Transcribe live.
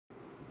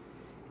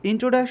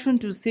Introduction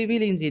to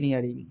Civil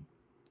Engineering.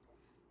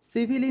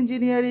 Civil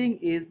engineering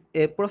is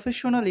a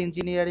professional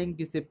engineering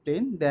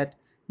discipline that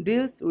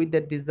deals with the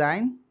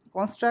design,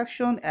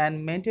 construction,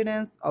 and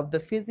maintenance of the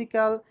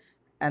physical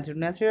and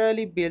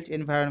naturally built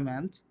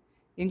environment,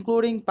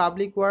 including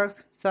public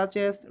works such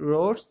as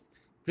roads,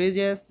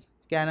 bridges,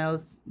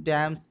 canals,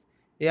 dams,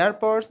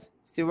 airports,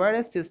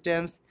 sewerage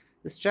systems,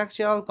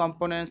 structural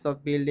components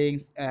of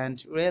buildings,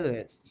 and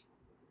railways.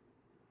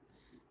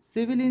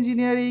 Civil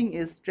engineering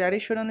is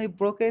traditionally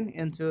broken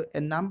into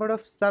a number of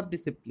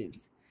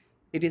subdisciplines.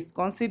 It is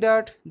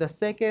considered the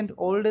second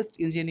oldest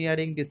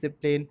engineering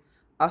discipline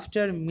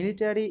after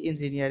military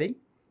engineering,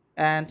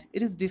 and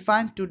it is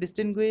defined to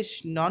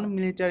distinguish non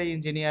military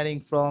engineering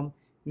from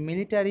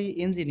military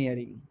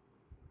engineering.